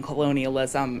whiteness and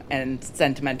colonialism and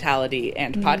sentimentality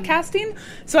and podcasting.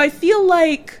 So I feel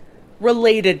like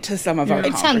related to some of our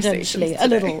conversations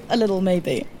tangentially, a little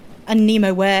maybe. And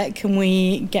Nemo, where can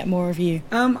we get more of you?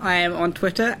 I am on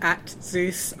Twitter at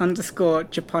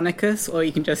Zeus_Japonicus, or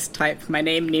you can just type my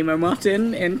name, Nemo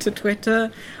Martin, into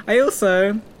Twitter. I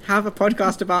also have a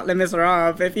podcast about Les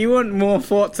Miserables. If you want more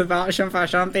thoughts about Jean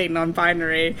Valjean being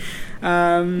non-binary,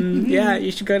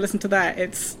 you should go listen to that.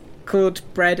 It's called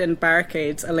Bread and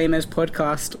Barricades, a Les Mis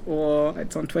podcast, or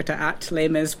it's on Twitter at Les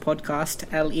Mis Podcast,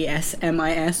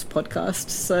 LESMIS podcast.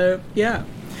 So, yeah.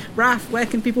 Raph, where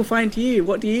can people find you?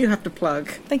 What do you have to plug?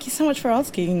 Thank you so much for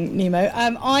asking, Nemo.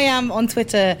 I am on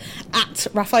Twitter at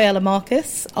Rafaela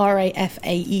Marcus,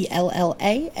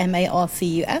 RAFAELLA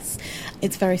MARCUS.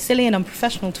 It's very silly and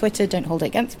unprofessional Twitter. Don't hold it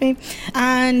against me.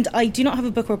 And I do not have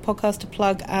a book or a podcast to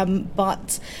plug,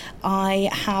 but I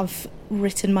have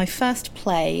written my first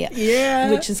play,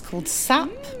 which is called Sap.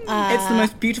 It's the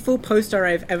most beautiful poster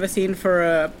I've ever seen for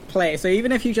a play. So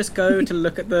even if you just go to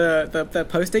look at the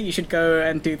poster, you should go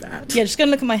and do that. Yeah, just go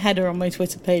and look at my header on my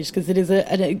Twitter page, because it is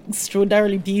an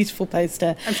extraordinarily beautiful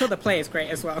poster. I'm sure the play is great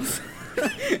as well.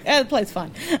 Yeah, the play's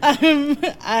fine.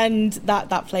 And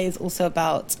that play is also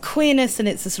about queerness, and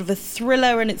it's a sort of a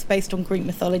thriller, and it's based on Greek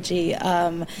mythology.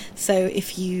 So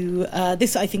if you...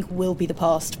 this, I think, will be the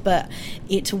past, but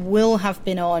it will have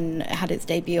had its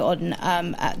debut on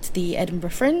at the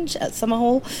Edinburgh Fringe at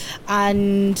Summerhall,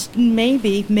 and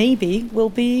maybe will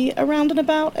be around and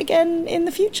about again in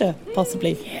the future,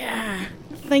 possibly. Yeah.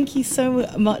 thank you so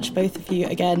much, both of you,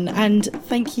 again. And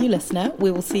thank you, listener.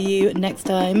 We will see you next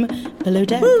time below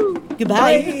deck. Woo!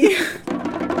 Goodbye.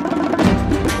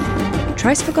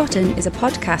 Thrice Forgotten is a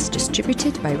podcast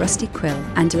distributed by Rusty Quill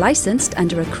and licensed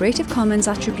under a Creative Commons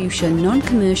Attribution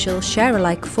Non-Commercial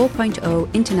Share-alike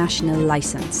 4.0 International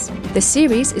License. The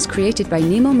series is created by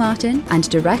Nemo Martin and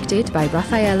directed by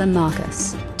Rafaela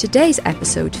Marcus. Today's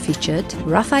episode featured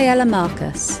Rafaela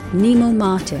Marcus, Nemo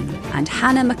Martin, and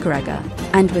Hannah McGregor,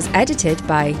 and was edited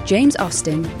by James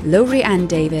Austin, Lowry Ann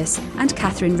Davis, and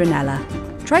Catherine Ranella.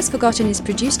 Thrice Forgotten is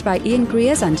produced by Ian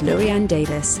Greers and Lowry-Ann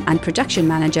Davis, and production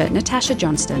manager Natasha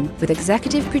Johnston, with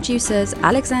executive producers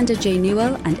Alexander J.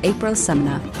 Newell and April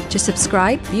Sumner. To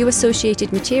subscribe, view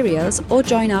associated materials, or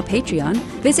join our Patreon,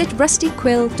 visit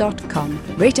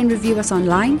rustyquill.com. Rate and review us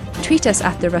online, tweet us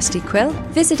at The Rusty Quill,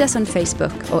 visit us on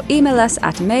Facebook, or email us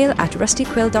at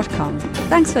mail@rustyquill.com.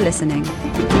 Thanks for listening.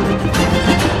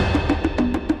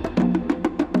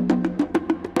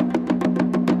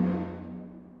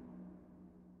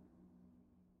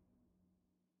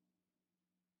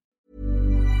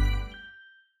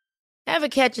 Ever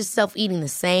catch yourself eating the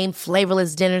same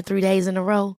flavorless dinner 3 days in a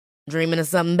row? Dreaming of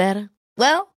something better?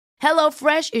 Well,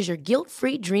 HelloFresh is your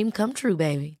guilt-free dream come true,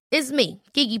 baby. It's me,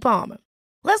 Keke Palmer.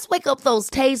 Let's wake up those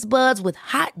taste buds with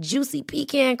hot, juicy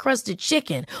pecan-crusted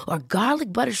chicken or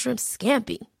garlic butter shrimp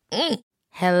scampi.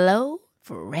 Hello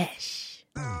Fresh.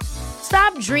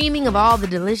 Stop dreaming of all the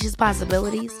delicious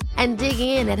possibilities and dig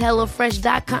in at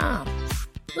HelloFresh.com.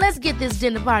 Let's get this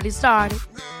dinner party started.